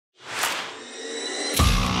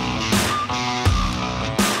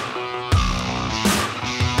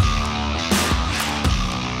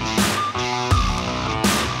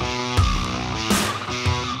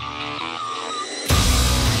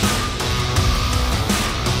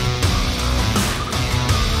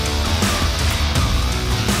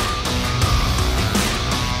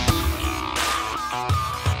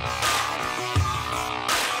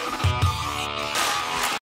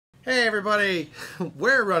everybody,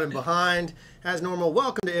 we're running behind. As normal,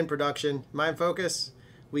 welcome to In Production. Mind Focus,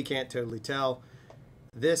 we can't totally tell.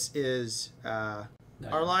 This is our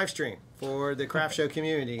live stream for the craft show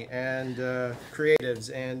community and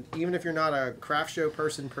creatives. And even if you're not a craft show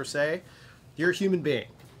person per se, you're a human being.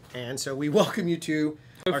 And so we welcome you to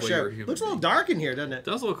our show. Looks a little dark in here, doesn't it? It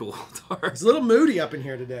does look a little dark. It's a little moody up in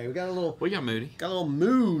here today. We got a little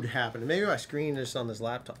mood happening. Maybe my screen is on this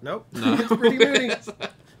laptop. Nope. No. It's pretty moody.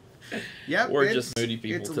 Yep. We're just moody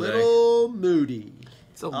people today. It's a little moody.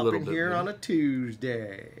 It's a up little in bit here moody. on a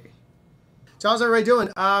Tuesday. So how's everybody doing?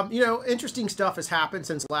 Interesting stuff has happened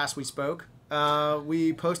since last we spoke.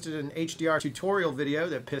 We posted an HDR tutorial video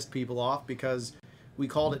that pissed people off because we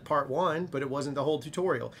called it part 1, but it wasn't the whole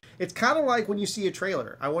tutorial. It's kind of like when you see a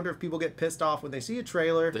trailer. I wonder if people get pissed off when they see a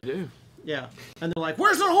trailer. They do. Yeah. And they're like,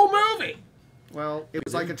 where's the whole movie? Well, it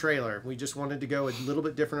was like a trailer. We just wanted to go a little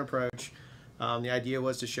bit different approach. The idea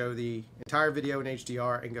was to show the entire video in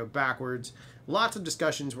HDR and go backwards. Lots of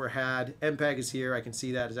discussions were had. MPEG is here. I can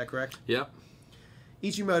see that. Is that correct? Yep.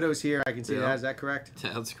 Ichimoto's here. I can see that. Is that correct?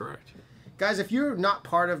 Yeah, that's correct. Guys, if you're not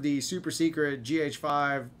part of the super secret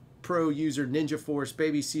GH5 Pro user Ninja Force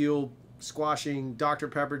Baby Seal squashing, Dr.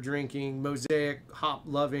 Pepper drinking, Mosaic hop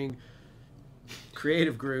loving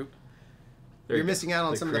creative group, you're missing out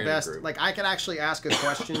on some of the best. Like, I could actually ask a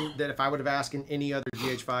question that if I would have asked in any other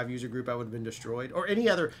GH5 user group, I would have been destroyed. Or any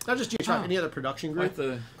other, not just GH5, any other production group. Like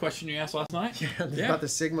the question you asked last night? Yeah, about the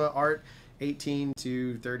Sigma Art 18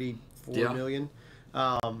 to 34 million.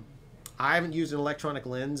 I haven't used an electronic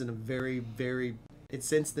lens in a it's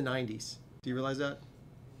since the 90s. Do you realize that?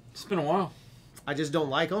 It's been a while. I just don't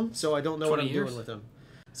like them, so I don't know what I'm doing with them.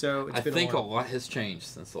 So it's been I think a lot has changed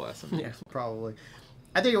since the last time. Yeah, probably.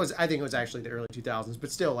 I think it was actually the early 2000s,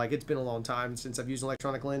 but still, like, it's been a long time since I've used an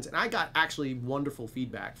electronic lens, and I got actually wonderful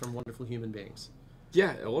feedback from wonderful human beings.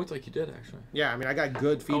 Yeah, it looked like you did, actually. Yeah, I mean, I got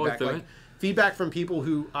good feedback. Feedback from people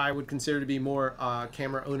who I would consider to be more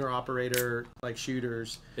camera owner-operator, like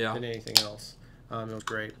shooters, than anything else. It was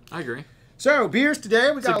great. I agree. So, beers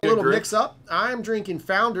today, we got a little mix-up. I'm drinking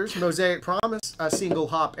Founders Mosaic Promise, a single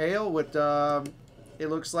hop ale with, it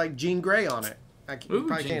looks like Jean Grey on it. You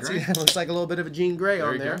probably can't see that. It looks like a little bit of a Jean Grey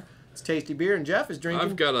on there. It's tasty beer, and Jeff is drinking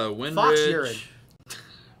I've got a Fox urine.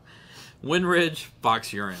 Windridge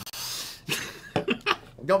Fox urine.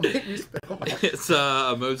 Don't make me spell it. It's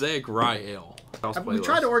a Mosaic Rye Ale. We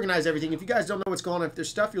tried to organize everything. If you guys don't know what's going on, if there's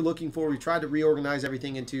stuff you're looking for, we tried to reorganize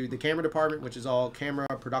everything into the camera department, which is all camera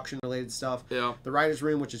production related stuff. Yeah. The writer's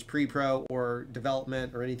room, which is pre-pro or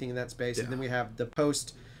development or anything in that space. Yeah. And then we have the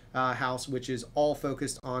post house, which is all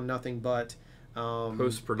focused on nothing but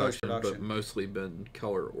post-production, but mostly been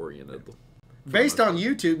color-oriented. Based on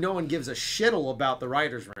YouTube, no one gives a shittle about the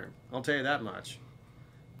writer's room. I'll tell you that much.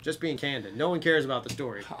 Just being candid. No one cares about the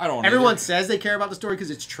story. I don't know. Everyone says they care about the story because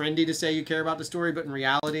it's trendy to say you care about the story, but in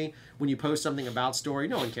reality, when you post something about story,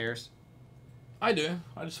 no one cares. I do.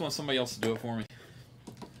 I just want somebody else to do it for me.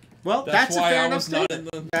 Well, that's a fair enough statement.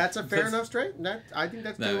 That's a fair enough statement. I think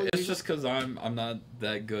that's totally it's just because I'm not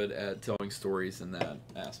that good at telling stories in that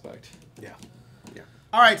aspect. Yeah. Yeah.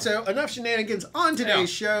 All right, so enough shenanigans on today's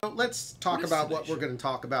show. Let's talk about what we're going to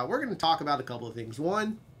talk about. We're going to talk about a couple of things.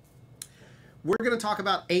 One, we're going to talk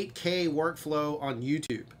about 8K workflow on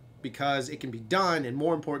YouTube because it can be done, and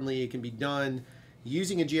more importantly, it can be done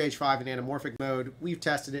using a GH5 in anamorphic mode. We've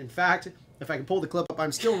tested it. In fact, if I can pull the clip up,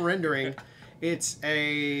 I'm still rendering. It's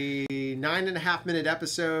a 9.5-minute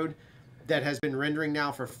episode that has been rendering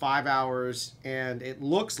now for 5 hours, and it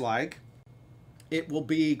looks like it will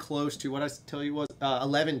be close to what I tell you was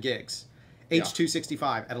 11 gigs.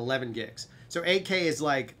 H265 at 11 gigs. So 8K is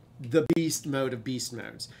like the beast mode of beast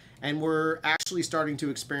modes. And we're actually starting to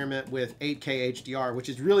experiment with 8K HDR, which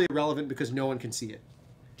is really irrelevant because no one can see it.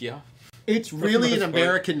 Yeah. It's really an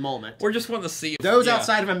American moment. We're just wanting to see those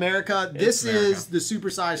outside of America. This is the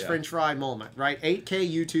supersized French fry moment, right?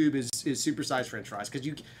 8K YouTube is supersized French fries because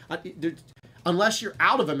you, unless you're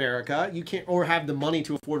out of America, you can't or have the money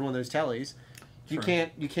to afford one of those tellies. You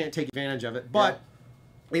can't take advantage of it. But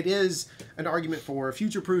it is an argument for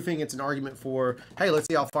future proofing. It's an argument for, hey, let's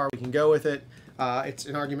see how far we can go with it. It's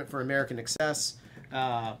an argument for American excess.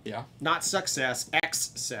 Not success,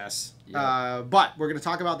 excess. But we're going to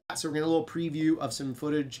talk about that. So we're going to do a little preview of some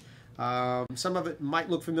footage. Some of it might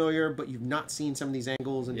look familiar, but you've not seen some of these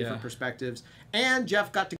angles and different perspectives. And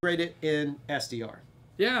Jeff got to grade it in SDR.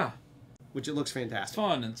 Yeah. Which it looks fantastic. It's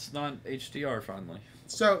fun. It's not HDR, finally.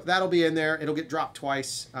 So that'll be in there. It'll get dropped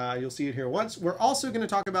twice. You'll see it here once. We're also going to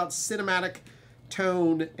talk about cinematic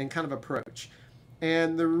tone and kind of approach.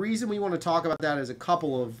 And the reason we want to talk about that is a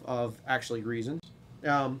couple of actually reasons.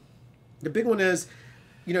 The big one is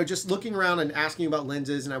you know, just looking around and asking about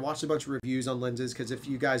lenses, and I watched a bunch of reviews on lenses because if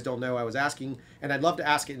you guys don't know, I was asking, and I'd love to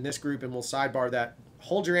ask it in this group, and we'll sidebar that.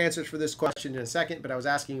 Hold your answers for this question in a second, but I was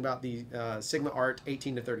asking about the Sigma Art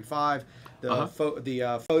 18 to 35,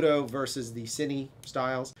 the photo versus the cine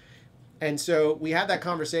styles. And so we had that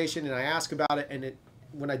conversation, and I asked about it, and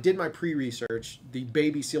when I did my pre-research, the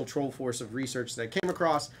baby seal troll force of research that I came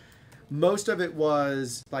across, most of it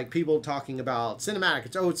was like people talking about cinematic.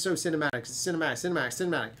 It's so cinematic. It's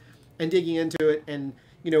cinematic, and digging into it. And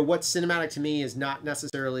you know what's cinematic to me is not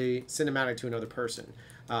necessarily cinematic to another person.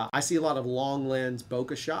 I see a lot of long lens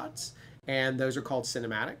bokeh shots, and those are called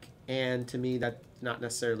cinematic. And to me, that's not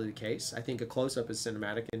necessarily the case. I think a close-up is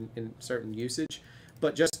cinematic in certain usage,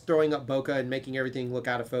 but just throwing up bokeh and making everything look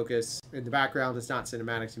out of focus in the background is not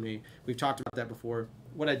cinematic to me. We've talked about that before.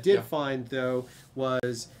 What I did find, though,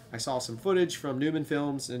 was I saw some footage from Newman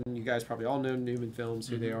Films, and you guys probably all know Newman Films,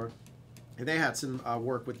 who they are. And they had some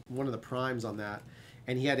work with one of the primes on that,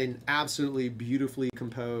 and he had an absolutely beautifully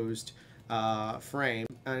composed frame.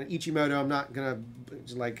 Ichimoto, I'm not going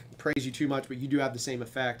to like praise you too much, but you do have the same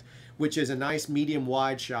effect, which is a nice medium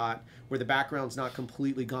wide shot where the background's not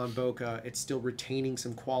completely gone bokeh. It's still retaining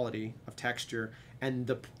some quality of texture, and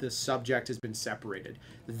the subject has been separated.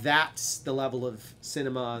 That's the level of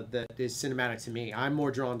cinema that is cinematic to me. I'm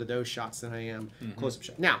more drawn to those shots than I am close-up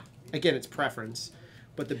shots. Now, again, it's preference,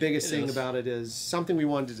 but the biggest thing about it is something we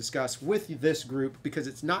wanted to discuss with this group, because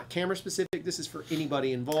it's not camera specific. This is for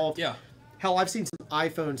anybody involved. Yeah. Hell, I've seen some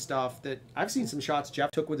iPhone stuff that I've seen some shots Jeff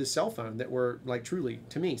took with his cell phone that were like truly,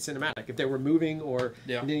 to me, cinematic. If they were moving or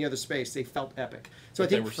in any other space, they felt epic. So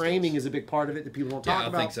but I think framing is a big part of it that people don't talk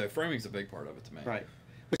about. I think so. Framing's a big part of it to me. Right.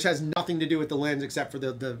 Which has nothing to do with the lens except for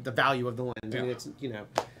the value of the lens. I mean, it's, you know,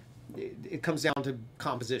 it comes down to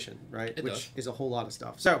composition, right? Which is a whole lot of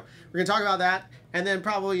stuff. So we're going to talk about that. And then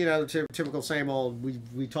probably, you know, typical same old,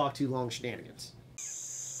 we talk too long shenanigans.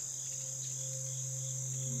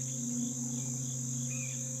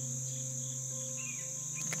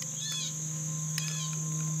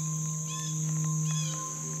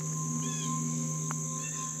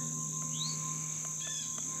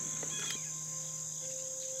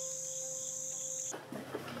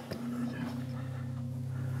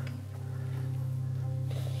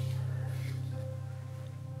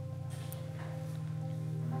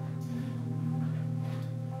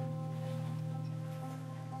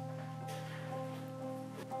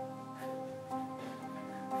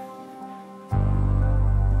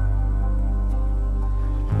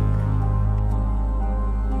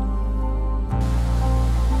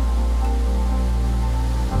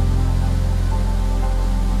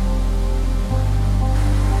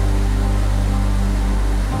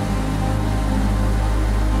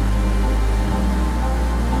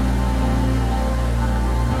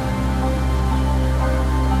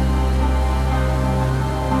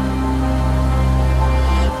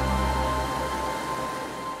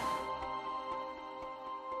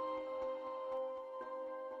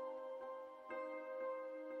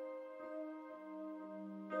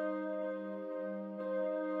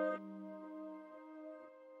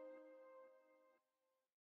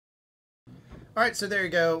 All right, so there you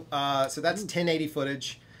go. So that's 1080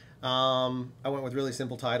 footage. I went with really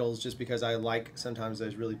simple titles just because I like sometimes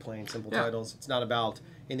those really plain simple titles. It's not about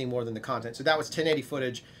anything more than the content. So that was 1080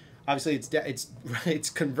 footage. Obviously, it's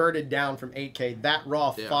converted down from 8K. That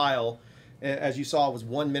raw file, as you saw, was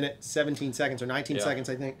 1 minute 17 seconds or 19 seconds,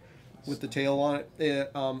 I think, with the tail on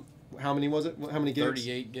it. How many was it? How many gigs?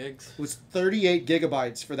 38 gigs. It was 38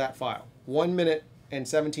 gigabytes for that file. 1 minute and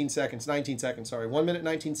 17 seconds, 19 seconds, sorry. 1 minute,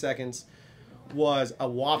 19 seconds was a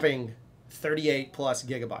whopping 38 plus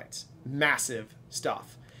gigabytes. Massive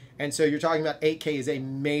stuff. And so you're talking about 8K is a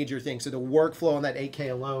major thing. So the workflow on that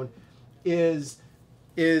 8K alone is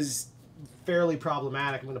fairly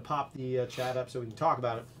problematic. I'm going to pop the chat up so we can talk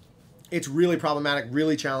about it. It's really problematic,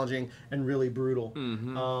 really challenging, and really brutal.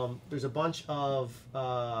 There's a bunch of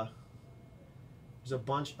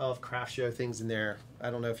craft show things in there. I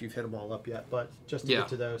don't know if you've hit them all up yet, but just to get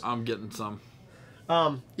to those. I'm getting some.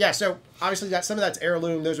 Yeah, so obviously some of that's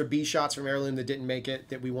heirloom. Those are B shots from heirloom that didn't make it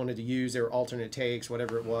that we wanted to use. They were alternate takes,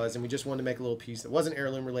 whatever it was, and we just wanted to make a little piece that wasn't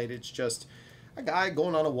heirloom related. It's just a guy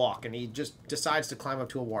going on a walk, and he just decides to climb up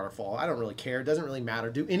to a waterfall. I don't really care. It doesn't really matter.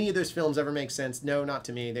 Do any of those films ever make sense? No, not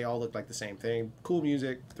to me. They all look like the same thing. Cool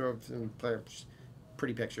music, throw some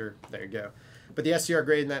pretty picture. There you go. But the SDR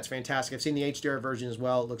grade in that's fantastic. I've seen the HDR version as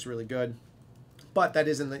well. It looks really good. But that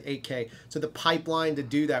is in the 8K. So the pipeline to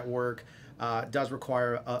do that work does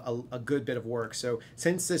require a good bit of work. So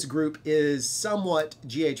since this group is somewhat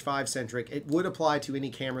GH5 centric, it would apply to any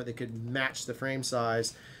camera that could match the frame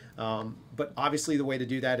size. But obviously the way to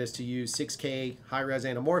do that is to use 6K high-res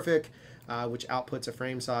anamorphic, which outputs a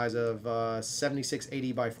frame size of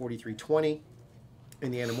 7680 by 4320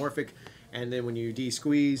 in the anamorphic. And then when you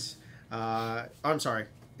de-squeeze, I'm sorry,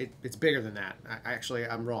 it's bigger than that.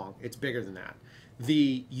 I'm wrong. It's bigger than that.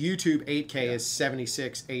 The YouTube 8K is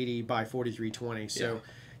 7680 by 4320. So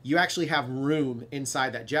you actually have room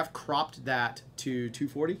inside that. Jeff cropped that to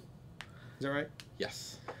 240. Is that right?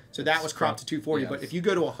 Yes. So that was cropped to 240, but if you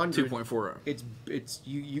go to 100, 2.40. it's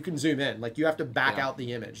you can zoom in. Like you have to back out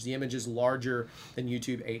the image. The image is larger than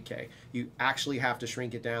YouTube 8K. You actually have to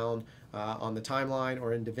shrink it down on the timeline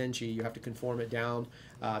or in DaVinci. You have to conform it down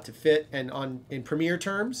to fit. And in Premiere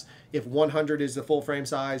terms, if 100 is the full frame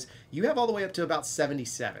size, you have all the way up to about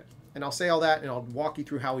 77. And I'll say all that, and I'll walk you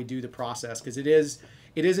through how we do the process, because it is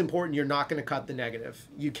important. You're not going to cut the negative.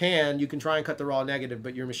 You can try and cut the raw negative,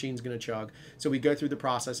 but your machine's going to chug. So we go through the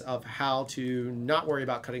process of how to not worry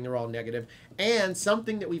about cutting the raw negative. And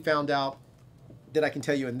something that we found out that I can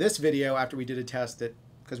tell you in this video after we did a test, that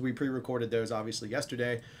because we pre-recorded those obviously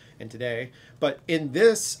yesterday and today, but in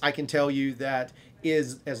this I can tell you that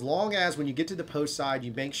is as long as when you get to the post side,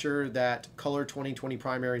 you make sure that color 2020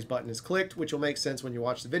 primaries button is clicked, which will make sense when you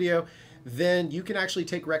watch the video, then you can actually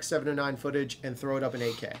take Rec 709 footage and throw it up in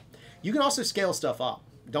 8K. You can also scale stuff up.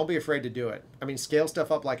 Don't be afraid to do it. I mean, scale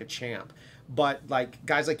stuff up like a champ. But like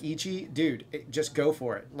guys like Ichi, dude, just go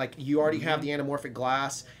for it. Like you already have the anamorphic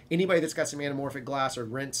glass. Anybody that's got some anamorphic glass or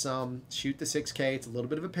rent some, shoot the 6K. It's a little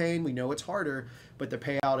bit of a pain. We know it's harder, but the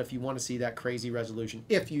payout if you want to see that crazy resolution,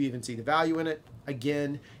 if you even see the value in it,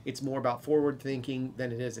 again, it's more about forward thinking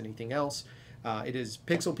than it is anything else. It is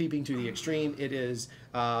pixel peeping to the extreme. It is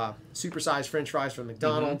supersized French fries from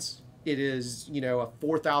McDonald's. It is, a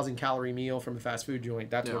 4,000 calorie meal from a fast food joint.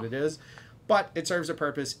 That's what it is. But it serves a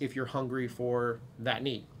purpose if you're hungry for that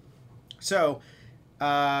need. So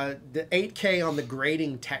the 8K on the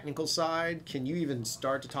grading technical side, can you even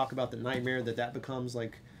start to talk about the nightmare that becomes,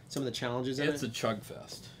 like some of the challenges in it? It's a chug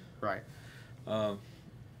fest. Right.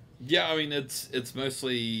 Yeah, I mean, it's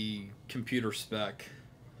mostly computer spec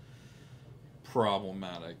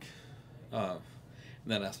problematic in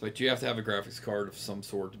that aspect. You have to have a graphics card of some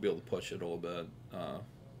sort to be able to push it a little bit.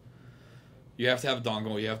 You have to have a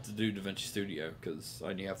dongle. You have to do DaVinci Studio because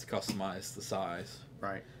you have to customize the size,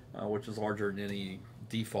 right? Which is larger than any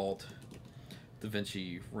default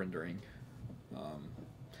DaVinci rendering.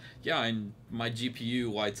 Yeah, and my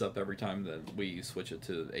GPU lights up every time that we switch it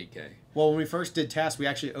to 8K. Well, when we first did tests, we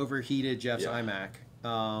actually overheated Jeff's iMac.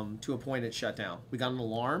 To a point it shut down. We got an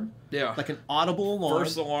alarm. Yeah. Like an audible alarm.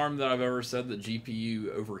 First alarm that I've ever said the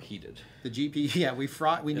GPU overheated. The GPU, yeah,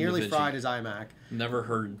 we nearly fried his iMac.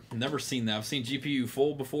 Never seen that. I've seen GPU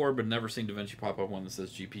full before, but never seen DaVinci pop up one that says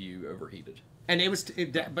GPU overheated. And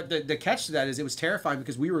but the catch to that is it was terrifying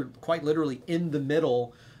because we were quite literally in the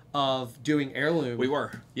middle of doing heirloom. We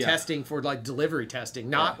were testing for like delivery testing,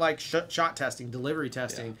 not like shot testing, delivery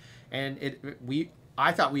testing, and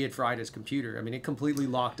I thought we had fried his computer. I mean, it completely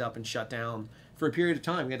locked up and shut down for a period of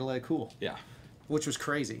time. We had to let it cool. Yeah. Which was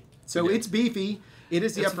crazy. So it's beefy. It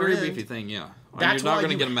is the upper end. It's a very beefy thing, yeah. You're not going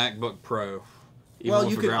to get a MacBook Pro. Well,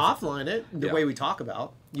 you can offline it the way we talk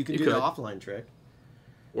about. You can do the offline trick.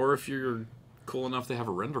 Or if you're cool enough to have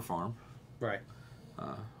a render farm. Right.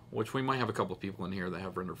 Which we might have a couple of people in here that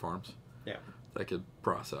have render farms. Yeah. That could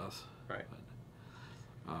process. Right.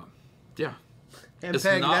 But, yeah. And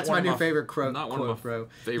Peg, that's my new favorite quote, bro.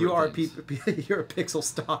 You're a pixel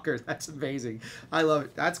stalker. That's amazing. I love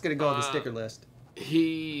it. That's going to go on the sticker list.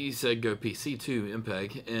 He said go PC too,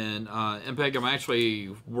 MPEG. And MPEG, I'm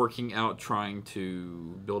actually working out trying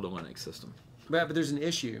to build a Linux system. But there's an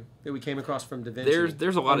issue that we came across from DaVinci.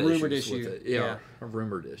 There's a lot of issues with it. Yeah, a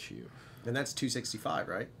rumored issue. And that's 265,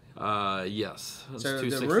 right? Yes. So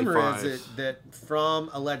the rumor is that from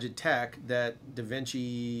alleged tech that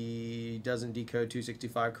DaVinci doesn't decode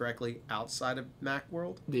 265 correctly outside of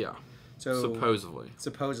Macworld. Yeah. So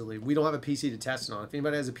supposedly we don't have a PC to test it on. If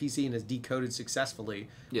anybody has a PC and has decoded successfully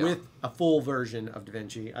with a full version of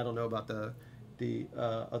DaVinci, I don't know about the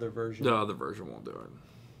other version. The other version won't do it.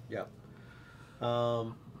 Yeah.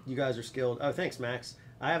 You guys are skilled. Oh, thanks, Max.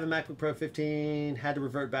 I have a MacBook Pro 15, had to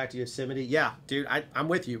revert back to Yosemite. Yeah, dude, I'm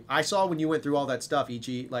with you. I saw when you went through all that stuff,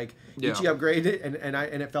 Ichi. Like, Ichi upgraded and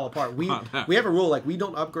it fell apart. We have a rule, like, we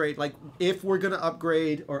don't upgrade. Like, if we're going to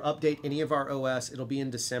upgrade or update any of our OS, it'll be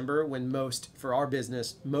in December when for our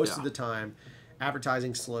business, most of the time,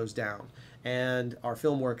 advertising slows down. And our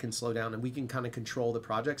film work can slow down and we can kind of control the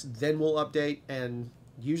projects. Then we'll update and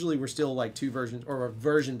Usually we're still like 2 versions or a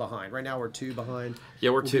version behind. Right now we're 2 behind.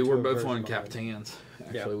 Yeah, we're We'll 2. get We're to a both version on behind. Captains.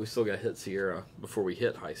 Actually, Yeah. we still got to hit Sierra before we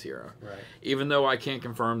hit High Sierra. Right. Even though I can't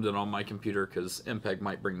confirm that on my computer, because MPEG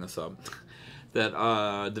might bring this up, that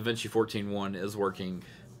DaVinci 14.1 is working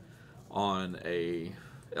on a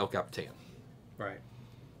El Capitan. Right.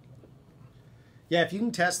 Yeah, if you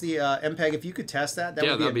can test the MPEG, if you could test that, that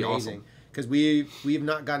would that'd be be amazing. awesome. Because we've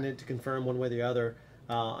not gotten it to confirm one way or the other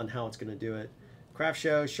on how it's going to do it.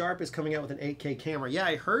 CRFTSHO, Sharp is coming out with an 8K camera. Yeah,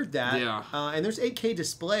 I heard that. Yeah. And there's 8K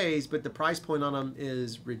displays, but the price point on them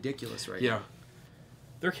is ridiculous right now.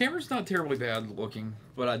 Their camera's not terribly bad looking,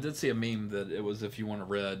 but I did see a meme that it was if you want a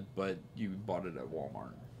red, but you bought it at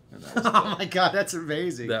Walmart. And that was Oh my god, that's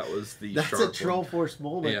amazing. That was the That's Sharp a Troll one. Force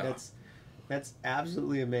moment. Yeah. That's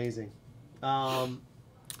absolutely amazing.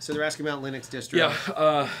 So they're asking about Linux distro.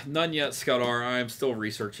 Yeah, none yet, Scott R. I'm still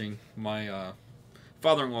researching. My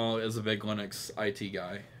father-in-law is a big Linux IT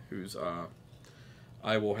guy who's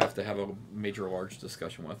I will have to have a major, large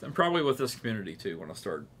discussion with, and probably with this community too when I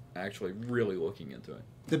start actually really looking into it.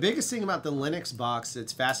 The biggest thing about the Linux box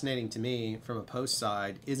that's fascinating to me from a post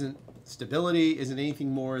side isn't stability, isn't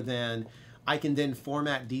anything more than I can then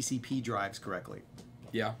format DCP drives correctly.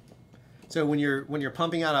 Yeah. So when you're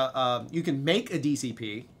pumping out you can make a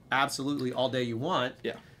DCP absolutely all day you want.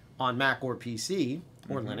 Yeah. On Mac or PC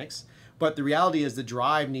or Linux, but the reality is the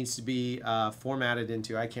drive needs to be formatted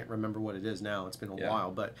into, I can't remember what it is now. It's been a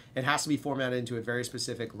while, but it has to be formatted into a very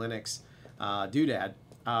specific Linux doodad.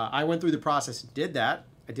 I went through the process and did that.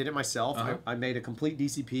 I did it myself. I made a complete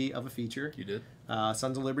DCP of a feature. You did?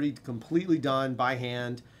 Sons of Liberty, completely done by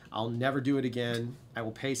hand. I'll never do it again. I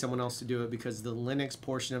will pay someone else to do it because the Linux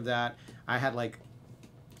portion of that, I had like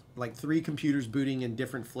 3 computers booting in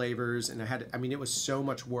different flavors, and it was so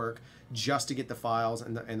much work just to get the files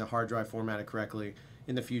and the hard drive formatted correctly.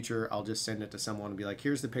 In the future, I'll just send it to someone and be like,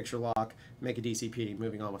 here's the picture lock, make a DCP,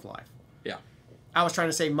 moving on with life. Yeah. I was trying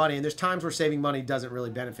to save money, and there's times where saving money doesn't really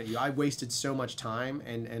benefit you. I wasted so much time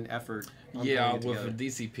and effort on putting it with together. a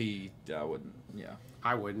DCP, I wouldn't. Yeah.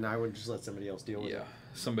 I wouldn't. I would just let somebody else deal with it. Yeah,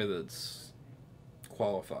 somebody that's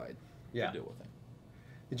qualified to deal with it.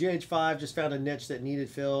 The GH5 just found a niche that needed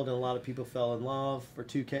filled, and a lot of people fell in love for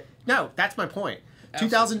 2K. No, that's my point.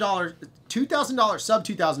 $2,000, sub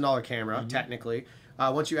 $2,000 camera, technically,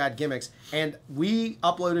 once you add gimmicks. And we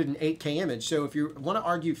uploaded an 8K image, so if you want to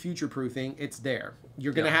argue future-proofing, it's there.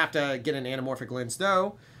 You're going to have to get an anamorphic lens,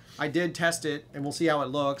 though. I did test it, and we'll see how it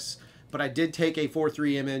looks. But I did take a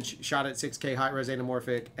 4:3 image, shot at 6K high-res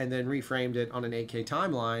anamorphic, and then reframed it on an 8K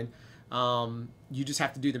timeline. You just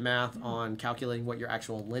have to do the math on calculating what your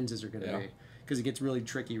actual lenses are going to be, because it gets really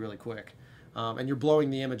tricky really quick. And you're blowing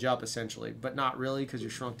the image up, essentially, but not really because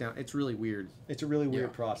you're shrunk down. It's really weird. It's a really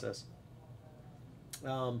weird process.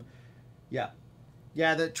 Yeah,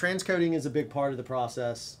 the transcoding is a big part of the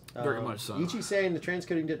process. Very much so. Ichi's saying the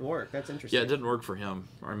transcoding didn't work. That's interesting. Yeah, it didn't work for him.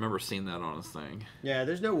 I remember seeing that on his thing. Yeah,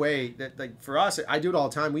 there's no way that, like, for us, I do it all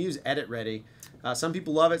the time. We use Edit Ready. Some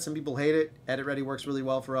people love it, some people hate it. Edit Ready works really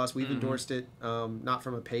well for us. We've endorsed it, not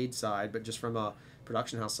from a paid side, but just from a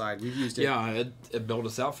production house side. We've used it. Yeah, it built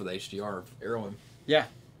us out for the HDR Arrow. Yeah,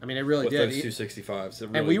 I mean, it really with did. Those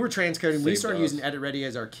 265s. And we were transcoding. We started us. using Edit Ready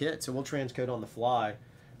as our kit, so we'll transcode on the fly.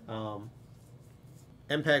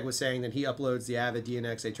 MPEG was saying that he uploads the Avid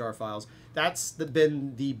DNX HR files. That's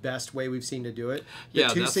been the best way we've seen to do it. The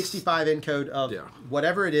 265 encode of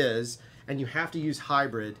whatever it is, and you have to use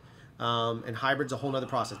hybrid, and hybrid's a whole nother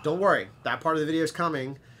process. Don't worry, that part of the video is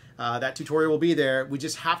coming. That tutorial will be there. We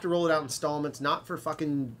just have to roll it out in installments, not for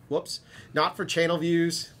fucking, not for channel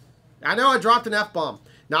views. I know I dropped an F-bomb.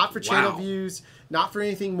 Not for channel views, not for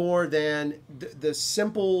anything more than the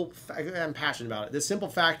simple, I'm passionate about it, the simple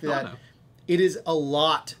fact that it is a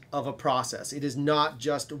lot of a process. It is not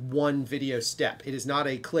just one video step. It is not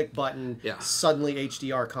a click button, suddenly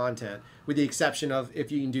HDR content, with the exception of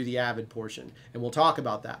if you can do the Avid portion. And we'll talk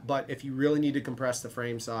about that. But if you really need to compress the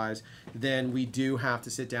frame size, then we do have to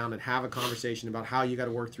sit down and have a conversation about how you got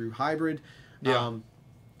to work through hybrid.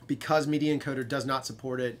 Because Media Encoder does not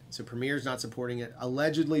support it, so Premiere's not supporting it.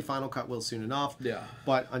 Allegedly, Final Cut will soon enough.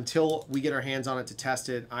 But until we get our hands on it to test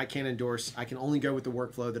it, I can't endorse. I can only go with the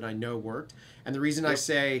workflow that I know worked. And the reason I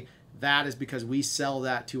say that is because we sell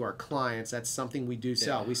that to our clients. That's something we do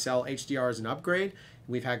sell. We sell HDR as an upgrade.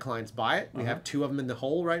 We've had clients buy it. We have 2 of them in the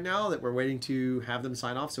hole right now that we're waiting to have them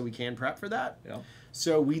sign off so we can prep for that.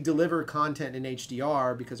 So we deliver content in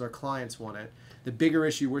HDR because our clients want it. The bigger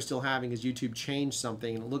issue we're still having is YouTube changed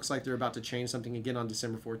something, and it looks like they're about to change something again on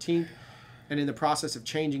December 14th. And in the process of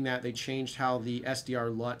changing that, they changed how the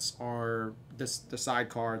SDR LUTs are, the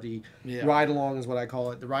sidecar, the ride-along is what I call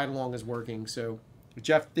it. The ride-along is working, so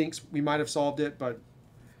Jeff thinks we might have solved it, but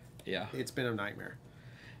yeah, it's been a nightmare.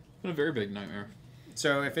 Been a very big nightmare.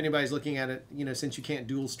 So if anybody's looking at it, since you can't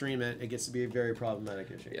dual stream it, it gets to be a very problematic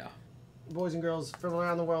issue. Yeah. Boys and girls from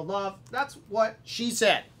around the world love. That's what she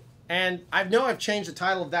said. And I know I've changed the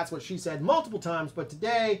title of That's What She Said multiple times, but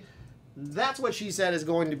today, That's What She Said is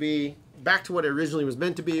going to be back to what it originally was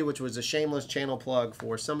meant to be, which was a shameless channel plug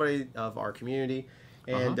for somebody of our community.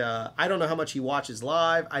 And I don't know how much he watches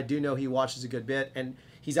live. I do know he watches a good bit. And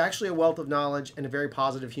he's actually a wealth of knowledge and a very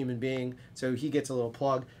positive human being, so he gets a little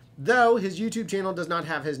plug. Though his YouTube channel does not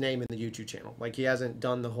have his name in the YouTube channel. Like, he hasn't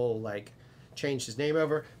done the whole, like, changed his name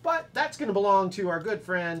over. But that's going to belong to our good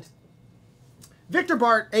friend Victor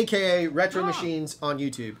Bart, a.k.a. Retro Machines on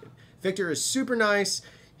YouTube. Victor is super nice.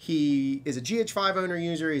 He is a GH5 owner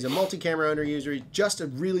user. He's a multi-camera owner user. He's just a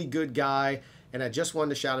really good guy, and I just wanted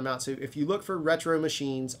to shout him out. So if you look for Retro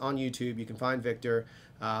Machines on YouTube, you can find Victor.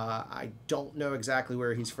 I don't know exactly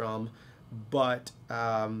where he's from, but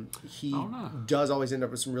he does always end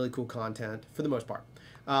up with some really cool content for the most part.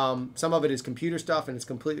 Some of it is computer stuff, and it's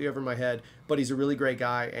completely over my head, but he's a really great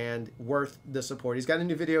guy and worth the support. He's got a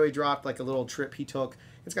new video he dropped, like a little trip he took.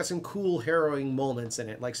 It's got some cool, harrowing moments in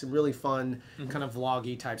it, like some really fun, kind of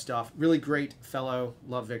vloggy type stuff. Really great fellow.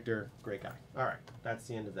 Love Victor. Great guy. All right, that's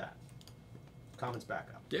the end of that. Comments back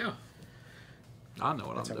up. Yeah. I know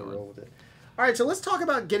what I'm doing. Roll with it. All right, so let's talk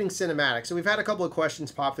about getting cinematic. So we've had a couple of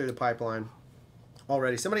questions pop through the pipeline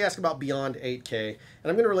already. Somebody asked about beyond 8K, and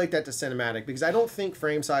I'm going to relate that to cinematic because I don't think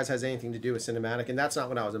frame size has anything to do with cinematic, and that's not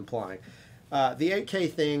what I was implying. The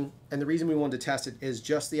 8K thing, and the reason we wanted to test it is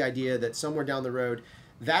just the idea that somewhere down the road,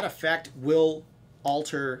 that effect will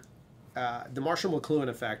alter the Marshall McLuhan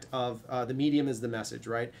effect of the medium is the message,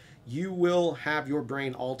 right? You will have your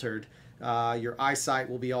brain altered. Your eyesight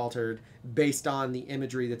will be altered based on the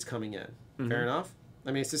imagery that's coming in. Fair enough? I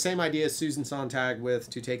mean, it's the same idea as Susan Sontag with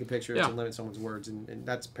to take a picture to limit someone's words, and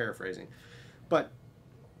that's paraphrasing. But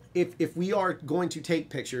if we are going to take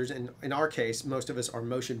pictures, and in our case, most of us are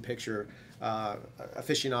motion picture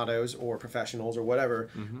aficionados or professionals or whatever,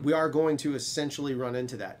 we are going to essentially run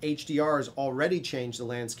into that. HDR has already changed the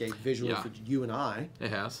landscape visually for you and I. It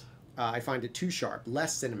has. I find it too sharp,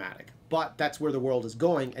 less cinematic. But that's where the world is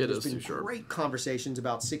going. And there's been great conversations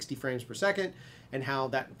about 60 frames per second and how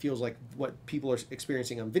that feels like what people are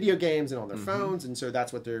experiencing on video games and on their phones. And so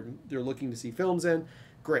that's what they're looking to see films in.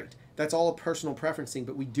 Great. That's all a personal preference thing,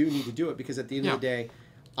 but we do need to do it because at the end of the day,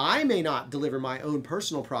 I may not deliver my own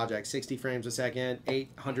personal project, 60 frames a second,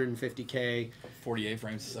 850K. 48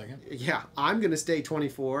 frames a second. Yeah, I'm going to stay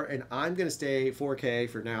 24, and I'm going to stay 4K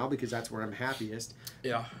for now because that's where I'm happiest.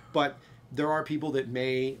 Yeah. But there are people that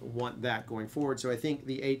may want that going forward. So I think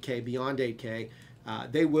the 8K, beyond 8K,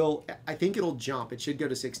 they will, I think it'll jump. It should go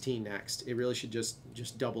to 16 next. It really should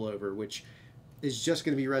just double over, which is just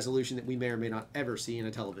going to be resolution that we may or may not ever see in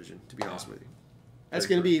a television, to be honest with you. That's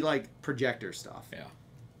going to be like projector stuff. Yeah.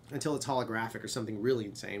 Until it's holographic or something really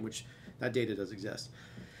insane, which that data does exist.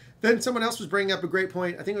 Then someone else was bringing up a great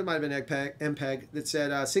point. I think it might have been MPEG that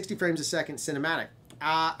said 60 frames a second cinematic.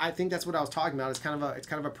 I think that's what I was talking about. It's kind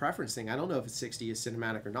of a preference thing. I don't know if 60 is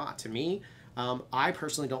cinematic or not. To me, I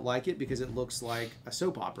personally don't like it because it looks like a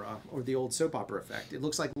soap opera or the old soap opera effect. It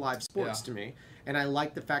looks like live sports to me, and I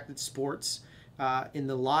like the fact that sports in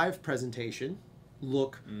the live presentation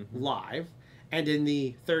look live. And in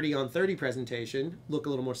the 30 on 30 presentation, look a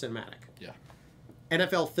little more cinematic. Yeah.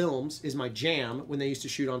 NFL Films is my jam when they used to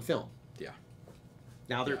shoot on film. Yeah.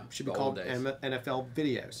 Now they should be called NFL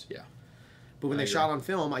videos. Yeah. But when they shot on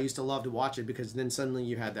film, I used to love to watch it because then suddenly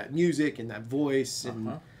you had that music and that voice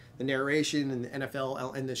and the narration and the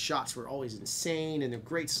NFL, and the shots were always insane and they're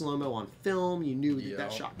great slow-mo on film. You knew that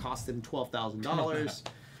that shot cost them $12,000,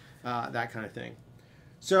 that kind of thing.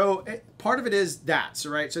 So part of it is that,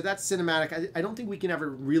 so right? So that's cinematic. I don't think we can ever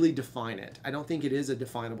really define it. I don't think it is a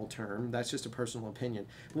definable term. That's just a personal opinion.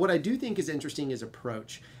 But what I do think is interesting is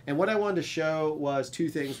approach. And what I wanted to show was two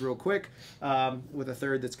things real quick, with a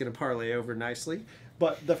third that's going to parlay over nicely.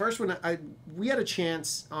 But the first one, we had a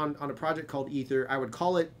chance on a project called Ether. I would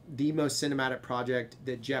call it the most cinematic project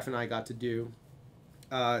that Jeff and I got to do,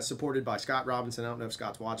 supported by Scott Robinson. I don't know if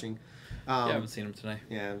Scott's watching. Yeah, I haven't seen him today.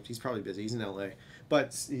 Yeah, he's probably busy. He's in LA.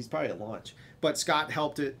 But he's probably at lunch. But Scott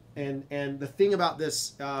helped it, and the thing about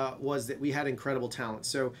this was that we had incredible talent.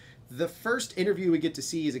 So the first interview we get to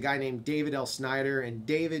see is a guy named David L. Snyder, and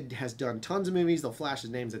David has done tons of movies. They'll flash his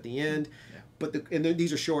names at the end. Yeah.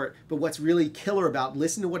 these are short, but what's really killer about,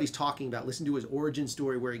 listen to what he's talking about, listen to his origin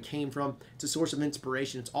story, where he came from. It's a source of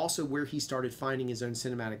inspiration. It's also where he started finding his own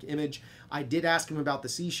cinematic image. I did ask him about the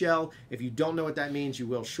seashell. If you don't know what that means, you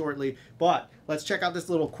will shortly. But let's check out this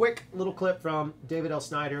quick little clip from David L.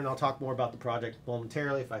 Snyder, and I'll talk more about the project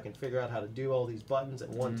momentarily if I can figure out how to do all these buttons at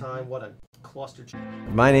one time. What a cluster.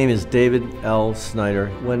 My name is David L. Snyder.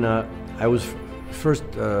 When I was first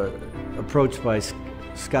approached by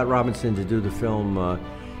Scott Robinson to do the film,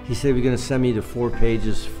 he said, "We're going to send me the 4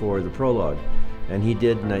 pages for the prologue," and he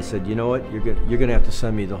did. And I said, "You know what? You're going to have to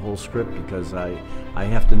send me the whole script because I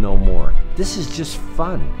have to know more. This is just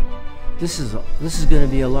fun. This is going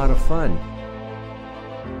to be a lot of fun."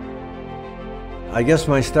 I guess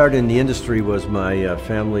my start in the industry was my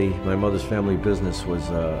mother's family business was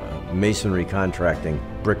masonry contracting,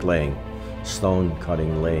 bricklaying, stone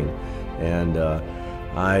cutting, laying, and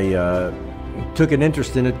I took an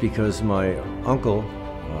interest in it because my uncle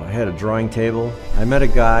had a drawing table. I met a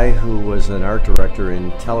guy who was an art director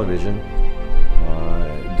in television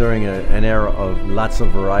during an era of lots of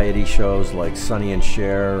variety shows like Sonny and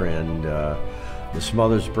Cher and the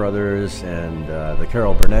Smothers Brothers and the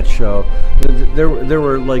Carol Burnett Show. There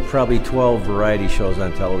were like probably 12 variety shows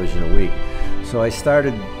on television a week. So I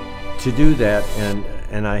started to do that,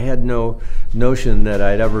 and I had no notion that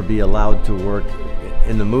I'd ever be allowed to work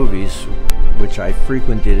in the movies, which I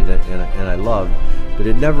frequented and I loved, but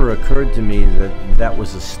it never occurred to me that that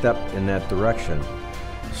was a step in that direction.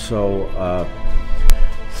 So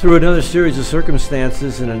through another series of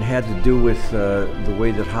circumstances, and it had to do with the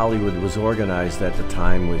way that Hollywood was organized at the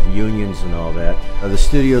time with unions and all that, the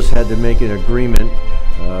studios had to make an agreement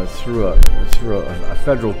through a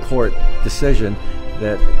federal court decision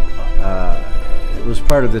that it was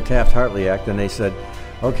part of the Taft-Hartley Act, and they said,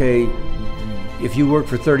 okay, if you work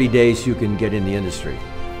for 30 days, you can get in the industry.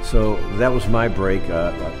 So that was my break.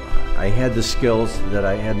 I had the skills that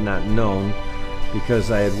I had not known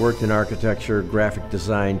because I had worked in architecture, graphic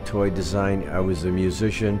design, toy design. I was a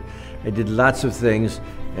musician. I did lots of things,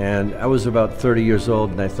 and I was about 30 years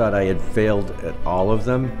old, and I thought I had failed at all of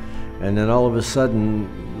them. And then all of a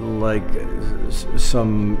sudden, like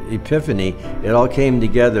some epiphany, it all came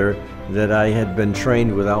together that I had been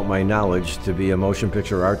trained without my knowledge to be a motion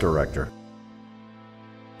picture art director.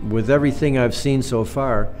 With everything I've seen so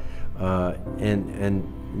far,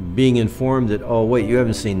 and being informed that, oh wait, you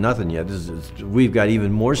haven't seen nothing yet, we've got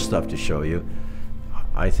even more stuff to show you,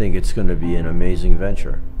 I think it's going to be an amazing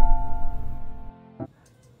venture. All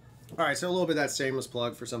right, so a little bit of that shameless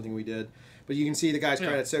plug for something we did, but you can see the guy's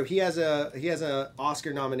credits. So he has a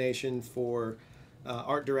Oscar nomination for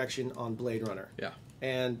art direction on Blade Runner. Yeah.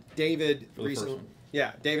 And David recently,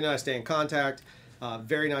 David and I stay in contact.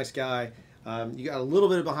 Very nice guy. You got a little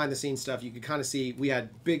bit of behind the scenes stuff. You could kind of see we had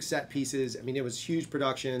big set pieces. I mean, it was huge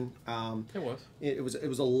production. It was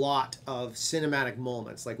a lot of cinematic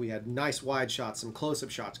moments. Like we had nice wide shots, some close up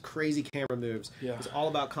shots, crazy camera moves. Yeah. It was all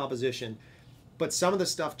about composition. But some of the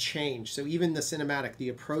stuff changed. So even the cinematic, the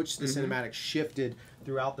approach to the cinematic shifted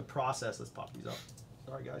throughout the process. Let's pop these up.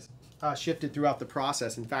 Sorry, guys. Shifted throughout the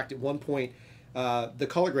process. In fact, at one point, the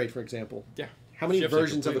color grade, for example. Yeah. How many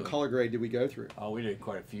versions of a color grade did we go through? Oh, we did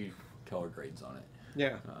quite a few color grades on it.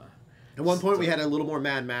 Yeah. At one point, we had a little more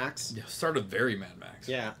Mad Max. Yeah, started very Mad Max.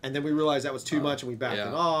 Yeah, and then we realized that was too much, and we backed it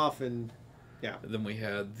off, and yeah. And then we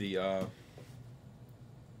had the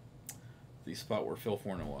spot where Phil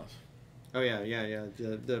Forno was. Oh yeah.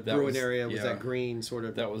 The Bruin area was that green sort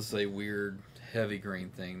of. That was a weird, heavy green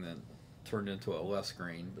thing that turned into a less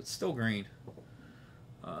green, but still green.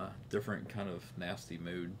 Different kind of nasty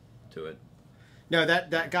mood to it. No,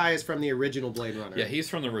 that guy is from the original Blade Runner. Yeah, he's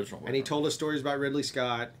from the original Blade and he told us stories about Ridley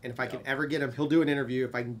Scott, and if I can ever get him, he'll do an interview.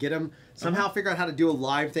 If I can get him, somehow figure out how to do a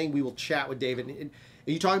live thing, we will chat with David. And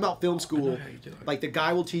you talk about film school, like the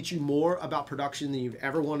guy will teach you more about production than you've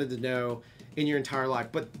ever wanted to know in your entire life.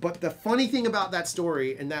 But the funny thing about that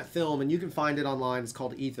story and that film, and you can find it online, it's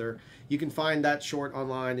called Ether. You can find that short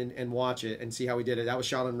online and watch it and see how we did it. That was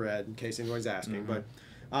shot in red, in case anyone's asking. But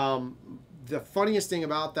the funniest thing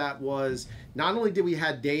about that was not only did we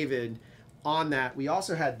have David on that, we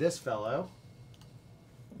also had this fellow.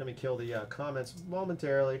 Let me kill the comments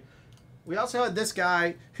momentarily. We also had this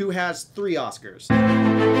guy who has 3 Oscars.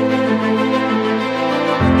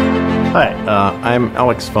 Hi, I'm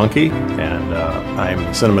Alex Funky, and I'm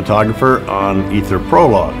a cinematographer on Ether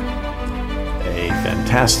Prologue, a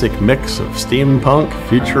fantastic mix of steampunk,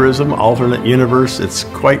 futurism, alternate universe. It's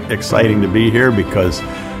quite exciting to be here because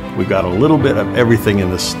we've got a little bit of everything in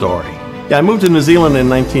this story. Yeah, I moved to New Zealand in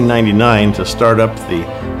 1999 to start up the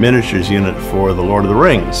miniatures unit for the Lord of the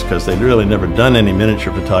Rings, because they'd really never done any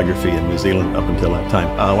miniature photography in New Zealand up until that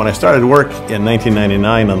time. When I started work in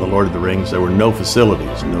 1999 on the Lord of the Rings, there were no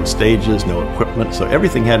facilities, no stages, no equipment, so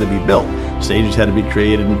everything had to be built. Stages had to be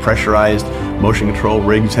created and pressurized, motion control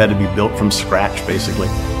rigs had to be built from scratch, basically.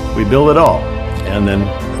 We built it all, and then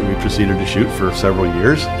we proceeded to shoot for several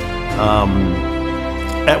years.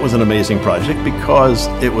 That was an amazing project because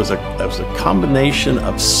it was a combination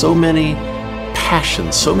of so many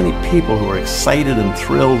passions, so many people who were excited and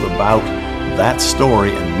thrilled about that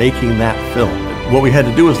story and making that film. What we had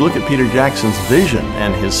to do was look at Peter Jackson's vision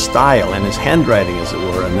and his style and his handwriting, as it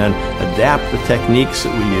were, and then adapt the techniques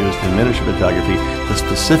that we used in miniature photography to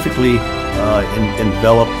specifically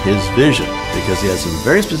envelop his vision, because he had some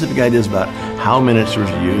very specific ideas about how miniatures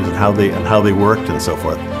were used and how they worked and so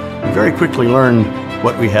forth. We very quickly learned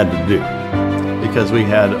what we had to do, because we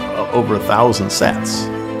had over 1,000 sets.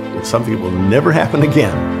 It's something that will never happen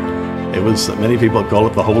again. It was, many people call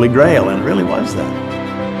it the Holy Grail, and it really was that.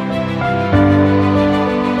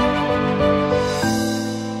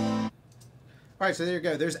 All right, so there you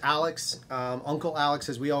go. There's Alex, Uncle Alex,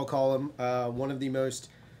 as we all call him, one of the most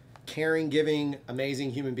caring, giving, amazing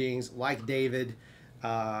human beings, like David.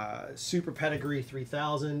 Super pedigree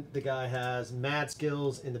 3000. The guy has mad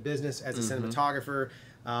skills in the business as a cinematographer.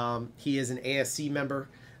 He is an ASC member.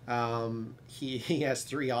 He has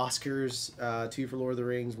 3 Oscars, 2 for Lord of the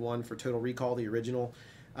Rings, 1 for Total Recall, the original.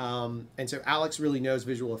 And so Alex really knows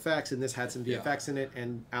visual effects, and this had some VFX in it,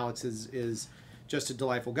 and Alex is just a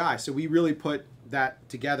delightful guy. So we really put that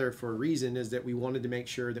together for a reason, is that we wanted to make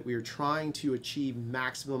sure that we were trying to achieve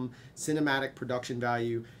maximum cinematic production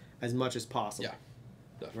value as much as possible. Yeah.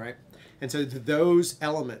 Definitely. Right? And so those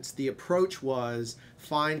elements, the approach was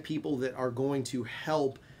find people that are going to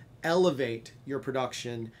help elevate your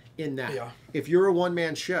production in that. Yeah. If you're a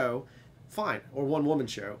one-man show, fine, or one-woman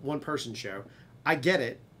show, one-person show, I get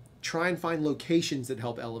it. Try and find locations that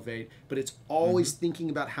help elevate, but it's always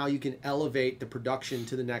thinking about how you can elevate the production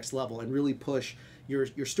to the next level and really push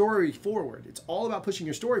your story forward. It's all about pushing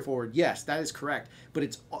your story forward. Yes, that is correct, but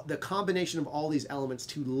it's the combination of all these elements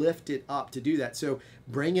to lift it up to do that. So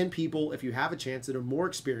bring in people, if you have a chance, that are more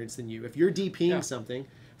experienced than you. If you're DPing something,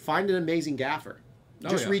 find an amazing gaffer.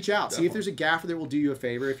 Just reach out. Definitely. See if there's a gaffer that will do you a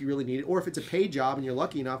favor if you really need it, or if it's a paid job and you're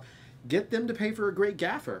lucky enough, get them to pay for a great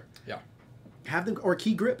gaffer. Yeah. Have them, or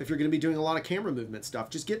key grip if you're going to be doing a lot of camera movement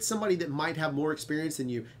stuff. Just get somebody that might have more experience than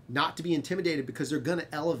you, not to be intimidated, because they're going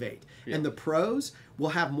to elevate. Yeah. And the pros will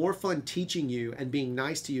have more fun teaching you and being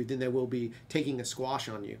nice to you than they will be taking a squash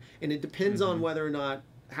on you. And it depends on whether or not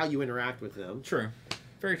how you interact with them. True.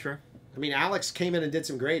 Very true. I mean, Alex came in and did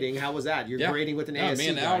some grading. How was that? You're grading with an ASC me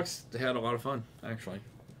and guy. Alex had a lot of fun, actually.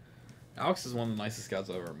 Alex is one of the nicest guys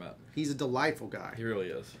I've ever met. He's a delightful guy. He really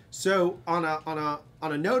is. So on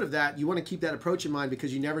a note of that, you want to keep that approach in mind,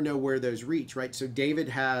 because you never know where those reach, right? So David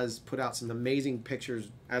has put out some amazing pictures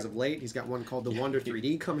as of late. He's got one called the Wonder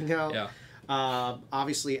 3D coming out. Yeah.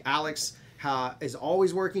 Obviously, Alex is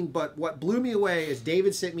always working, but what blew me away is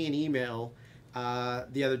David sent me an email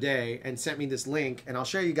the other day and sent me this link, and I'll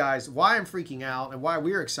show you guys why I'm freaking out and why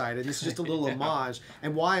we're excited. This is just a little homage,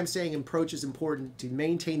 and why I'm saying approach is important to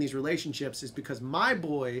maintain these relationships is because my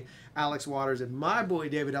boy Alex Waters and my boy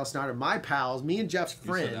David L. Snyder, my pals, me and Jeff's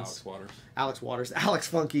friends, Alex Waters, Alex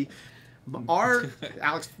Funky,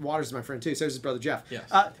 Alex Waters is my friend too, so is his brother Jeff. Yes.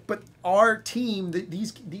 But our team,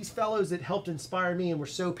 these fellows that helped inspire me and were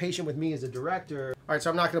so patient with me as a director. All right, so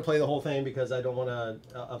I'm not going to play the whole thing because I don't want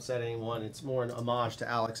to upset anyone. It's more an homage to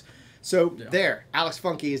Alex. So there, Alex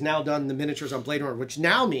Funky has now done the miniatures on Blade Runner, which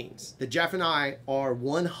now means that Jeff and I are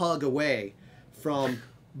one hug away from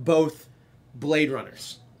both Blade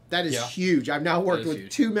Runners. That is huge. I've now worked with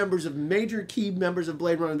two major key members of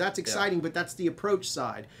Blade Runner. That's exciting, but that's the approach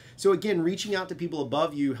side. So again, reaching out to people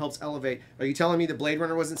above you helps elevate. Are you telling me that Blade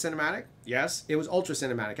Runner wasn't cinematic? Yes, it was ultra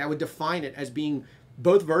cinematic. I would define it as being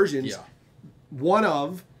both versions. One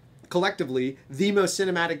of, collectively, the most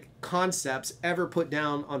cinematic concepts ever put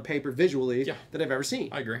down on paper visually that I've ever seen.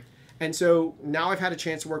 I agree. And so now I've had a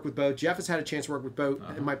chance to work with both. Jeff has had a chance to work with both.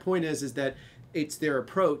 And my point is that it's their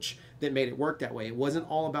approach that made it work that way. It wasn't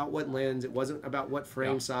all about what lens. It wasn't about what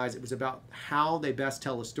frame size. It was about how they best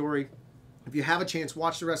tell a story. If you have a chance,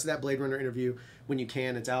 watch the rest of that Blade Runner interview when you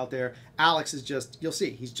can. It's out there. Alex is just, you'll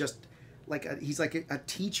see, he's just like a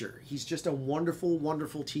teacher. He's just a wonderful,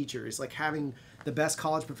 wonderful teacher. It's like having the best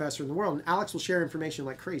college professor in the world. And Alex will share information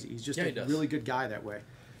like crazy. He's just a really good guy that way.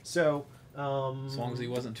 So, as long as he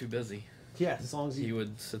wasn't too busy. Yeah, as long as he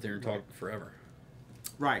would sit there and talk forever.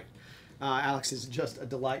 Right. Alex is just a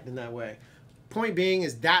delight in that way. point being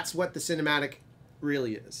is that's what the cinematic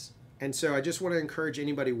really is. And so I just want to encourage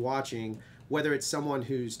anybody watching, whether it's someone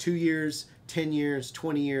who's 2 years, 10 years,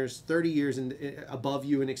 20 years, 30 years above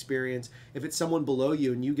you in experience, if it's someone below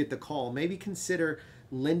you and you get the call, maybe consider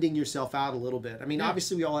lending yourself out a little bit. I mean,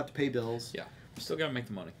 obviously we all have to pay bills. Yeah. You still got to make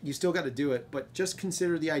the money. You still got to do it, but just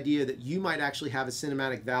consider the idea that you might actually have a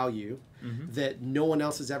cinematic value that no one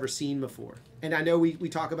else has ever seen before. And I know we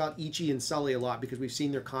talk about Ichi and Sully a lot because we've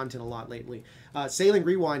seen their content a lot lately. Sailing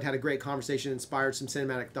Rewind had a great conversation, inspired some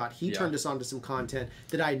cinematic thought. He turned us on to some content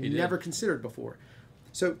that I never considered before.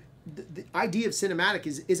 So the idea of cinematic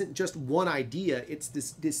isn't just one idea. It's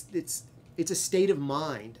it's a state of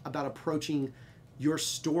mind about approaching your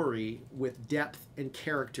story with depth and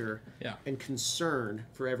character and concern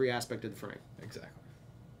for every aspect of the frame. Exactly.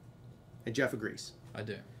 And Jeff agrees. I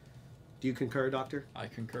do. Do you concur, Doctor? I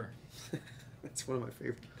concur. That's one of my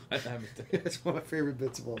favorite. That's one of my favorite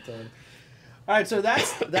bits of all time. All right, so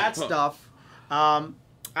that's that stuff. I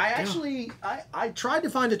actually I tried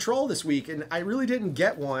to find a troll this week, and I really didn't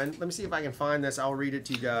get one. Let me see if I can find this. I'll read it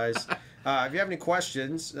to you guys. If you have any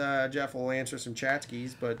questions, Jeff will answer some chat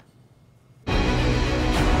skis, but.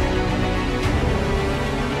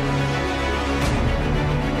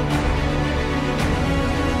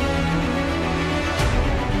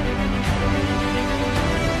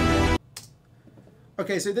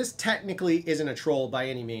 Okay, so this technically isn't a troll by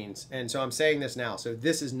any means, and so I'm saying this now. So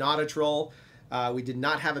this is not a troll. We did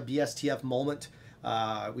not have a BSTF moment.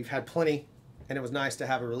 We've had plenty, and it was nice to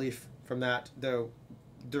have a relief from that, though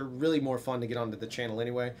they're really more fun to get onto the channel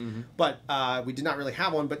anyway. But we did not really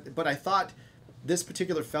have one, but I thought this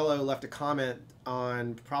particular fellow left a comment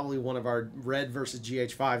on probably one of our Red versus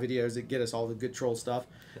GH5 videos that get us all the good troll stuff.